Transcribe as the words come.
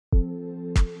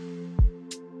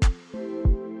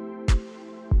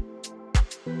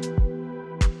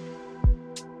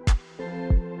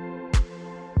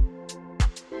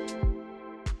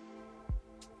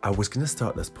I was going to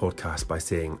start this podcast by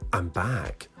saying I'm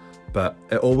back, but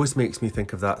it always makes me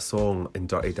think of that song in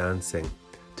Dirty Dancing,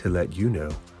 to let you know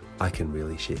I can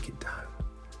really shake it down.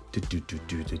 Do, do, do,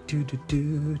 do, do, do, do,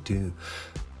 do, do.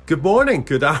 Good morning,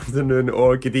 good afternoon,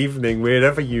 or good evening,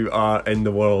 wherever you are in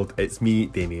the world. It's me,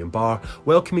 Damien Barr,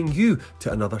 welcoming you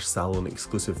to another Salon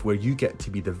exclusive where you get to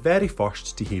be the very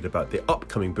first to hear about the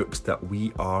upcoming books that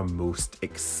we are most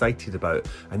excited about.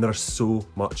 And there's so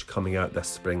much coming out this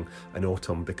spring and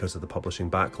autumn because of the publishing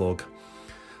backlog.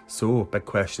 So, big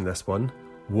question this one.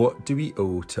 What do we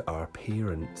owe to our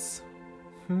parents?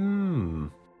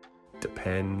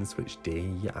 Depends which day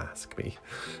you ask me.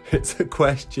 It's a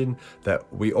question that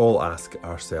we all ask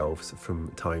ourselves from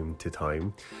time to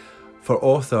time. For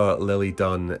author Lily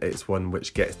Dunn, it's one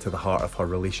which gets to the heart of her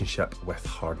relationship with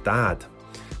her dad.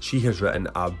 She has written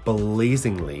a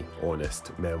blazingly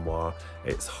honest memoir.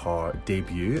 It's her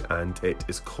debut and it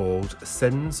is called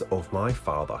Sins of My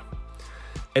Father.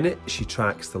 In it, she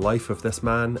tracks the life of this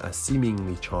man, a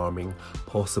seemingly charming,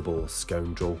 possible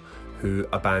scoundrel who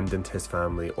abandoned his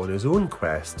family on his own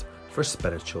quest for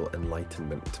spiritual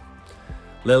enlightenment.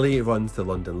 Lily runs the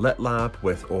London Lit Lab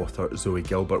with author Zoe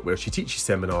Gilbert, where she teaches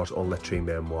seminars on literary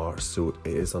memoir, so it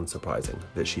is unsurprising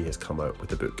that she has come out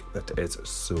with a book that is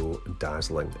so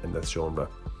dazzling in this genre.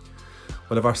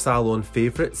 One of our Salon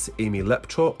favourites, Amy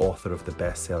Liptrot, author of the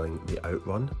best-selling The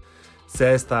Outrun,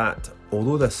 says that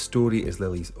although this story is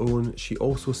Lily's own, she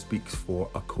also speaks for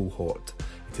a cohort.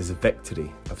 It is a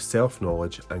victory of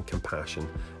self-knowledge and compassion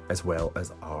as well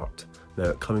as art.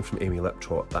 Now, coming from Amy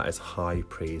Liptrot, that is high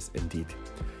praise indeed.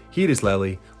 Here is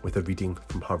Lily with a reading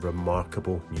from her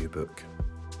remarkable new book.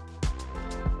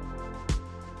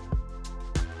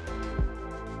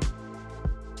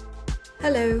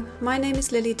 Hello, my name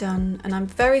is Lily Dunn and I'm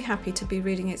very happy to be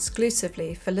reading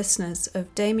exclusively for listeners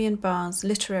of Damien Barr's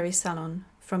Literary Salon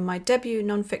from my debut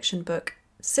non-fiction book,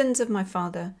 Sins of My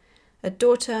Father, A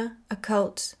Daughter, a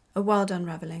Cult, a Wild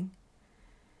Unravelling.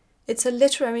 It's a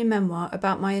literary memoir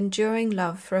about my enduring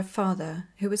love for a father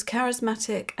who was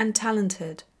charismatic and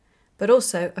talented, but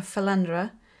also a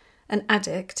philanderer, an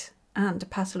addict, and a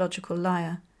pathological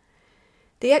liar.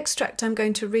 The extract I'm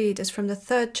going to read is from the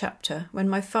third chapter, when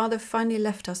my father finally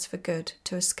left us for good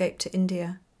to escape to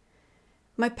India.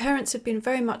 My parents had been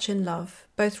very much in love,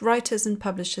 both writers and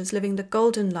publishers living the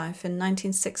golden life in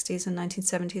 1960s and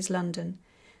 1970s London,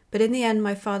 but in the end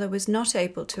my father was not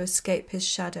able to escape his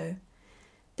shadow.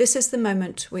 This is the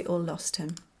moment we all lost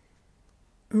him.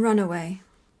 Runaway.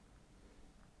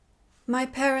 My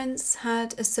parents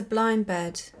had a sublime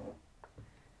bed.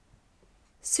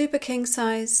 Super king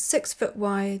size, 6 foot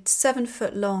wide, 7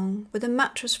 foot long, with a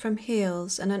mattress from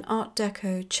Heels and an Art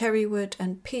Deco cherry wood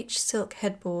and peach silk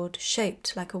headboard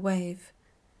shaped like a wave.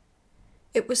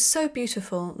 It was so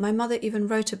beautiful, my mother even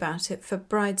wrote about it for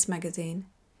Brides magazine.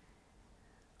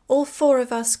 All 4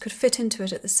 of us could fit into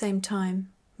it at the same time.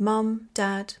 Mum,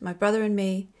 Dad, my brother and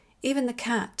me, even the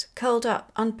cat, curled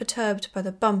up, unperturbed by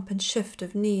the bump and shift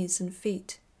of knees and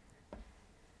feet.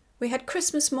 We had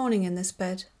Christmas morning in this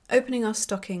bed, opening our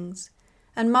stockings,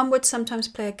 and Mum would sometimes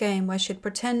play a game where she'd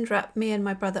pretend wrap me and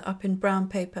my brother up in brown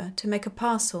paper to make a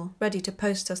parcel ready to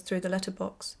post us through the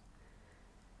letterbox.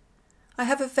 I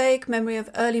have a vague memory of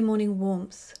early morning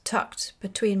warmth tucked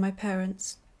between my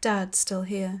parents, Dad still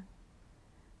here.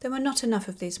 There were not enough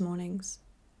of these mornings.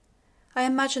 I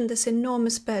imagined this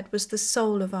enormous bed was the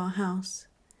soul of our house.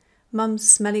 Mum's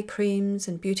smelly creams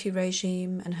and beauty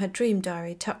regime and her dream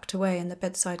diary tucked away in the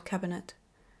bedside cabinet.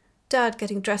 Dad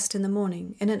getting dressed in the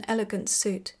morning in an elegant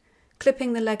suit,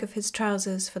 clipping the leg of his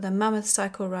trousers for the mammoth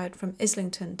cycle ride from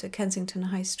Islington to Kensington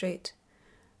High Street,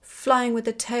 flying with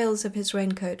the tails of his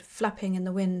raincoat flapping in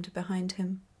the wind behind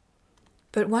him.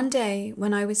 But one day,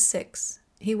 when I was 6,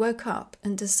 he woke up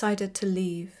and decided to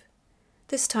leave.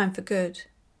 This time for good.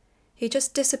 He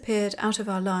just disappeared out of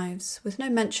our lives, with no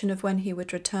mention of when he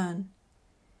would return.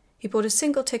 He bought a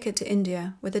single ticket to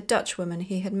India with a Dutch woman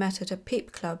he had met at a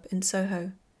peep club in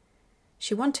Soho.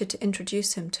 She wanted to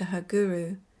introduce him to her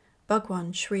guru,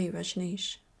 Bhagwan Sri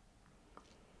Rajneesh.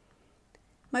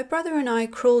 My brother and I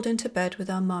crawled into bed with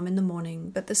our mum in the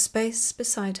morning, but the space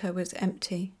beside her was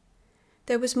empty.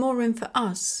 There was more room for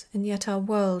us, and yet our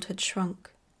world had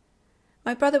shrunk.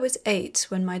 My brother was 8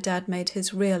 when my dad made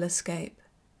his real escape.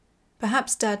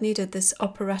 Perhaps Dad needed this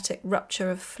operatic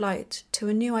rupture of flight to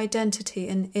a new identity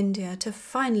in India to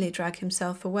finally drag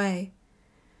himself away.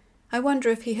 I wonder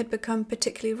if he had become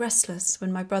particularly restless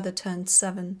when my brother turned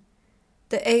 7,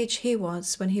 the age he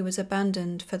was when he was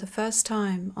abandoned for the first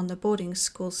time on the boarding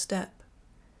school step.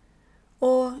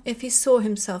 Or if he saw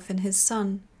himself in his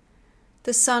son,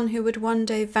 the son who would one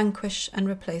day vanquish and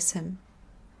replace him.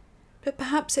 But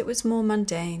perhaps it was more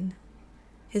mundane.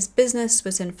 His business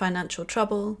was in financial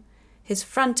trouble. His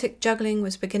frantic juggling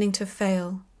was beginning to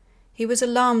fail. He was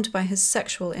alarmed by his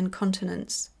sexual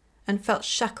incontinence and felt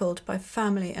shackled by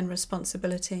family and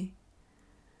responsibility.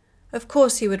 Of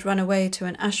course he would run away to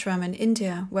an ashram in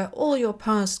India where all your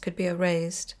past could be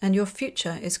erased and your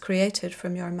future is created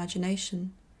from your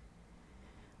imagination.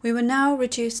 We were now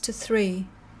reduced to 3,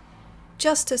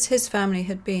 just as his family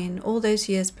had been all those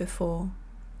years before,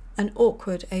 an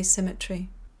awkward asymmetry.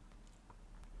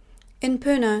 In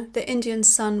Pune, the Indian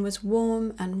sun was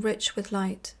warm and rich with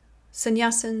light.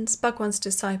 Sannyasins, Bhagwan's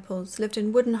disciples, lived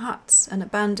in wooden huts and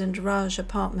abandoned Raj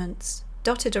apartments,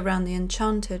 dotted around the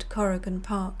enchanted Corrigan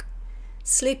Park,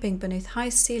 sleeping beneath high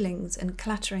ceilings and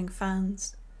clattering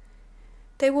fans.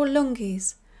 They wore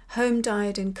lungis,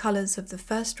 home-dyed in colours of the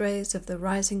first rays of the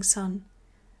rising sun,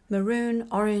 maroon,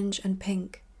 orange and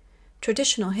pink,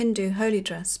 traditional Hindu holy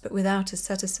dress but without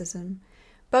asceticism.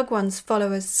 Bhagwan's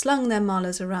followers slung their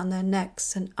malas around their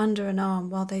necks and under an arm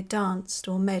while they danced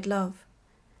or made love.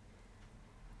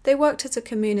 They worked as a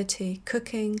community,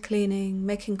 cooking, cleaning,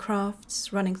 making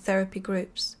crafts, running therapy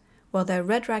groups, while their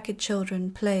red-ragged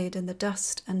children played in the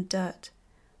dust and dirt,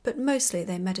 but mostly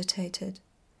they meditated.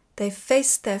 They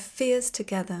faced their fears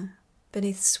together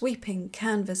beneath sweeping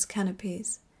canvas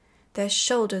canopies, their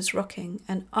shoulders rocking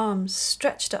and arms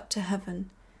stretched up to heaven,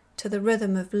 to the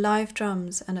rhythm of live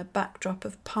drums and a backdrop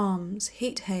of palms,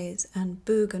 heat haze and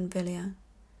bougainvillea.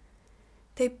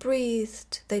 They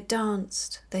breathed, they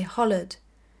danced, they hollered.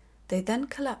 They then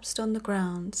collapsed on the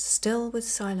ground, still with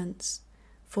silence,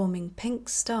 forming pink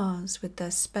stars with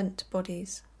their spent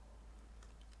bodies.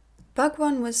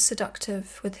 Bhagwan was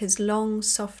seductive with his long,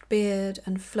 soft beard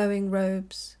and flowing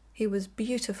robes. He was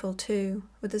beautiful too,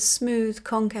 with a smooth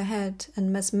concha head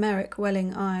and mesmeric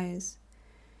welling eyes.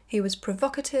 He was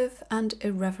provocative and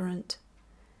irreverent.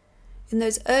 In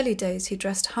those early days he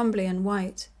dressed humbly in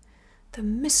white. "The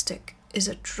mystic is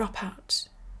a dropout,"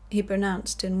 he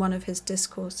pronounced in one of his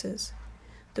discourses.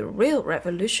 "The real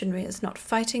revolutionary is not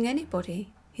fighting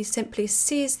anybody. He simply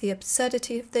sees the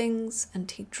absurdity of things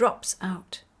and he drops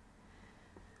out."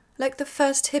 Like the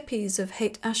first hippies of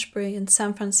Haight-Ashbury in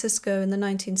San Francisco in the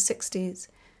 1960s,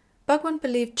 Bhagwan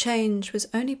believed change was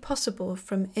only possible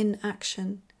from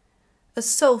inaction, a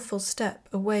soulful step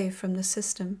away from the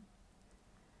system.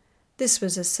 This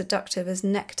was as seductive as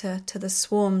nectar to the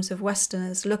swarms of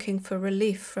Westerners looking for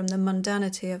relief from the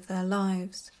mundanity of their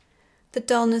lives, the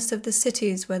dullness of the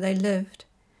cities where they lived,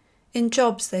 in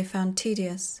jobs they found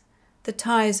tedious, the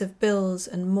ties of bills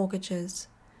and mortgages,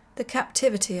 the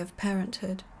captivity of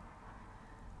parenthood.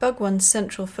 Bhagwan's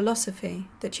central philosophy,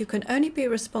 that you can only be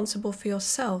responsible for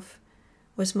yourself,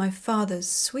 was my father's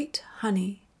sweet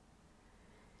honey.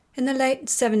 In the late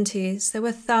 70s, there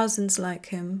were thousands like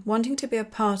him, wanting to be a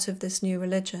part of this new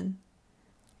religion.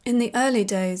 In the early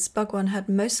days, Bhagwan had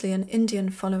mostly an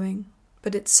Indian following,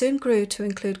 but it soon grew to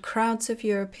include crowds of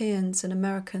Europeans and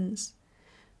Americans,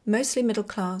 mostly middle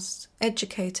class,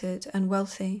 educated and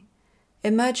wealthy,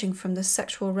 emerging from the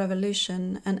sexual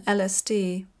revolution and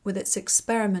LSD with its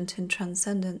experiment in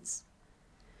transcendence.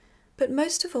 But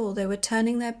most of all, they were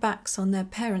turning their backs on their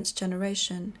parents'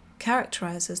 generation,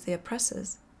 characterized as the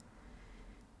oppressors.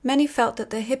 Many felt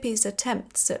that the hippies'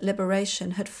 attempts at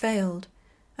liberation had failed,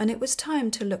 and it was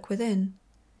time to look within.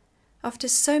 After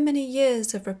so many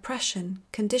years of repression,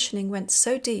 conditioning went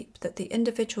so deep that the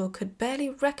individual could barely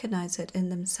recognize it in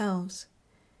themselves.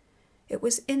 It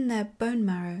was in their bone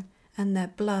marrow and their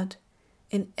blood,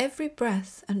 in every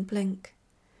breath and blink.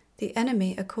 The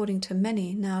enemy, according to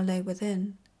many, now lay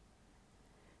within.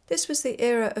 This was the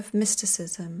era of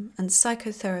mysticism and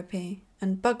psychotherapy,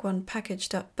 and Bhagwan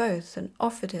packaged up both and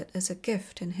offered it as a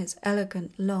gift in his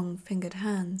elegant, long-fingered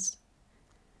hands.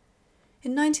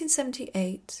 In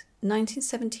 1978,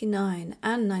 1979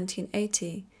 and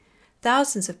 1980,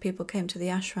 thousands of people came to the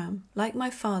ashram, like my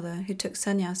father, who took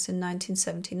sannyas in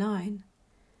 1979.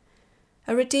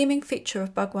 A redeeming feature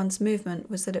of Bhagwan's movement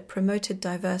was that it promoted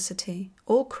diversity,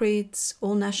 all creeds,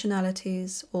 all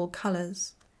nationalities, all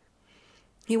colours.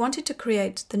 He wanted to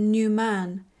create the new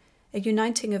man, a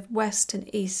uniting of West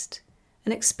and East,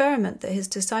 an experiment that his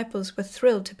disciples were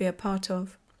thrilled to be a part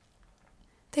of.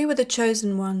 They were the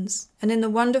chosen ones, and in the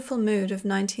wonderful mood of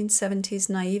 1970s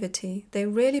naivety, they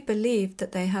really believed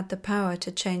that they had the power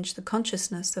to change the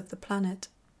consciousness of the planet.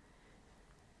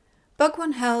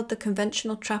 Bhagwan held the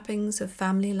conventional trappings of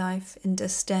family life in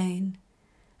disdain,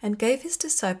 and gave his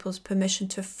disciples permission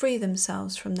to free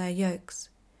themselves from their yokes.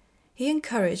 He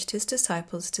encouraged his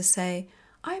disciples to say,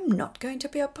 "I'm not going to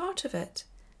be a part of it.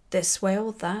 This way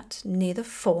or that, neither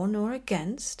for nor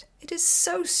against. It is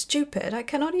so stupid, I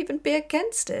cannot even be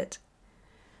against it."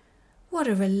 What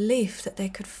a relief that they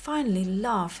could finally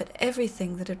laugh at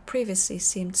everything that had previously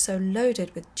seemed so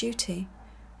loaded with duty.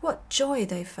 What joy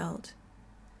they felt.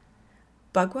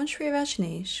 Bhagwan Sri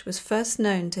Rajneesh was first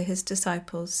known to his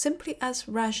disciples simply as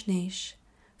Rajneesh,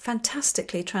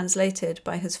 fantastically translated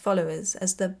by his followers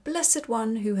as the Blessed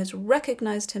One who has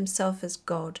recognized himself as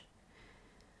God,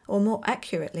 or more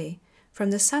accurately,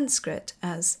 from the Sanskrit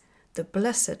as the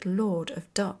Blessed Lord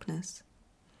of Darkness.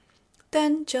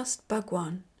 Then just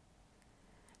Bhagwan.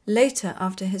 Later,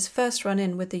 after his first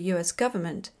run-in with the US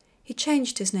government, he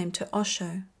changed his name to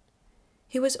Osho.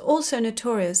 He was also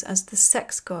notorious as the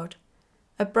Sex God,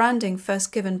 a branding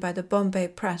first given by the Bombay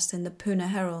Press in the Pune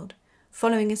Herald,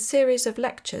 following a series of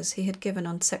lectures he had given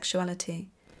on sexuality,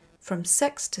 from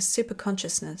sex to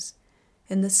superconsciousness,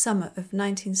 in the summer of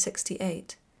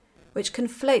 1968, which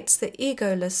conflates the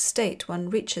egoless state one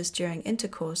reaches during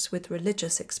intercourse with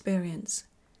religious experience.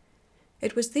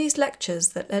 It was these lectures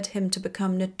that led him to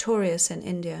become notorious in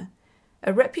India,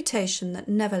 a reputation that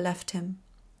never left him.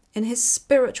 In his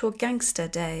spiritual gangster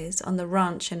days on the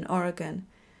ranch in Oregon,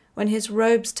 when his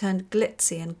robes turned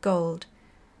glitzy and gold,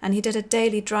 and he did a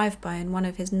daily drive-by in one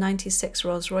of his 96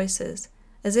 Rolls Royces,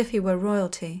 as if he were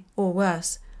royalty, or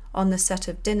worse, on the set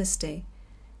of Dynasty,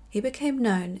 he became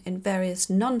known in various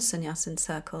non-sannyasin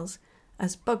circles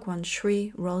as Bhagwan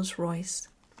Sri Rolls Royce.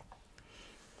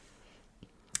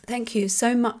 Thank you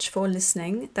so much for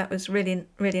listening. That was really,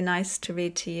 really nice to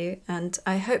read to you, and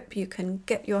I hope you can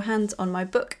get your hands on my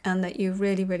book and that you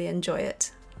really, really enjoy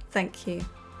it. Thank you.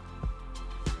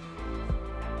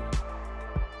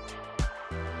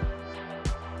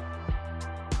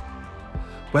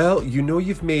 Well, you know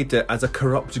you've made it as a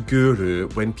corrupt guru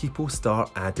when people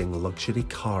start adding luxury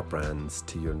car brands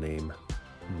to your name.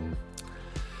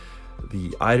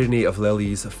 The irony of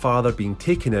Lily's father being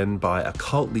taken in by a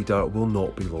cult leader will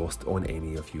not be lost on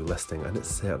any of you listening, and it's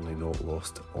certainly not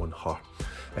lost on her.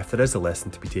 If there is a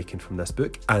lesson to be taken from this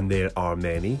book, and there are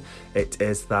many, it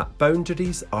is that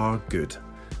boundaries are good,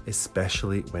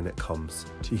 especially when it comes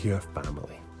to your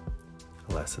family.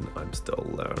 A lesson I'm still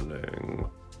learning.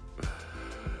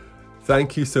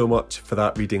 Thank you so much for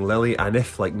that reading, Lily, and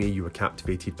if, like me, you were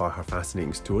captivated by her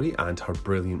fascinating story and her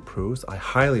brilliant prose, I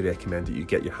highly recommend that you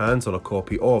get your hands on a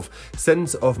copy of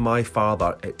Sins of My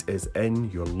Father. It is in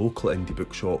your local indie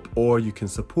bookshop, or you can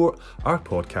support our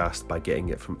podcast by getting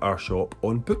it from our shop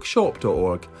on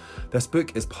bookshop.org. This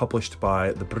book is published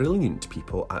by the brilliant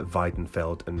people at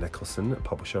Weidenfeld and Nicholson, a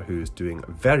publisher who is doing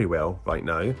very well right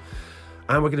now, and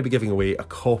we're going to be giving away a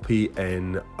copy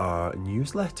in our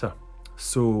newsletter.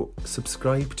 So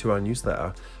subscribe to our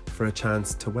newsletter for a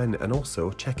chance to win, and also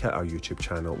check out our YouTube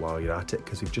channel while you're at it,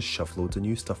 because we've just shoved loads of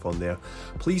new stuff on there.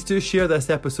 Please do share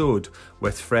this episode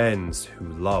with friends who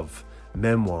love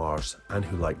memoirs and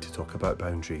who like to talk about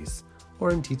boundaries,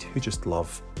 or indeed who just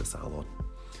love the salon.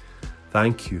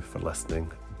 Thank you for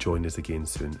listening. Join us again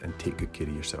soon and take good care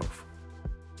of yourself.